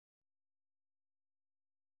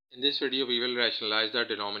In this video we will rationalize the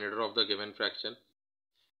denominator of the given fraction,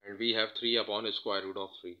 and we have 3 upon square root of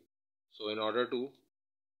 3. So in order to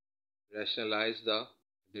rationalize the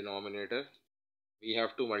denominator, we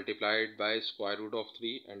have to multiply it by square root of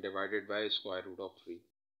 3 and divide it by square root of 3.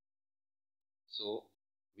 So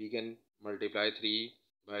we can multiply 3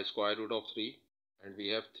 by square root of 3, and we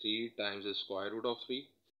have 3 times the square root of 3,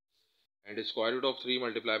 and the square root of 3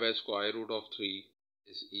 multiplied by square root of 3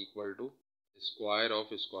 is equal to square of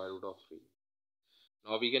square root of 3.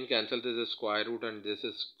 Now we can cancel this square root and this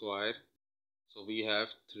is square, so we have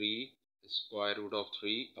 3 square root of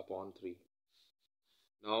 3 upon 3.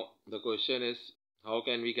 Now the question is, how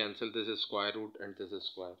can we cancel this square root and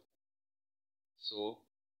this square? So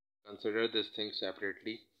consider this thing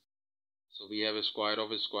separately. So we have a square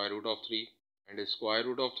of square root of 3, and a square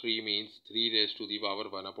root of 3 means 3 raised to the power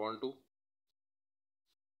 1 upon 2.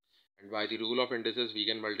 And by the rule of indices we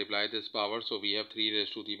can multiply this power, so we have 3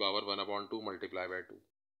 raised to the power 1 upon 2 multiplied by 2.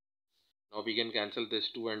 Now we can cancel this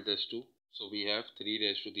 2 and this 2, so we have 3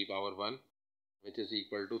 raised to the power 1, which is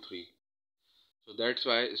equal to 3. So that's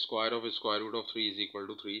why square of square root of 3 is equal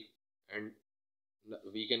to 3, and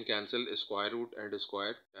we can cancel square root and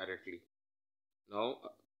square directly. Now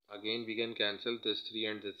again we can cancel this 3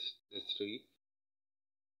 and this 3,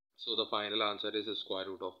 so the final answer is square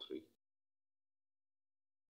root of 3.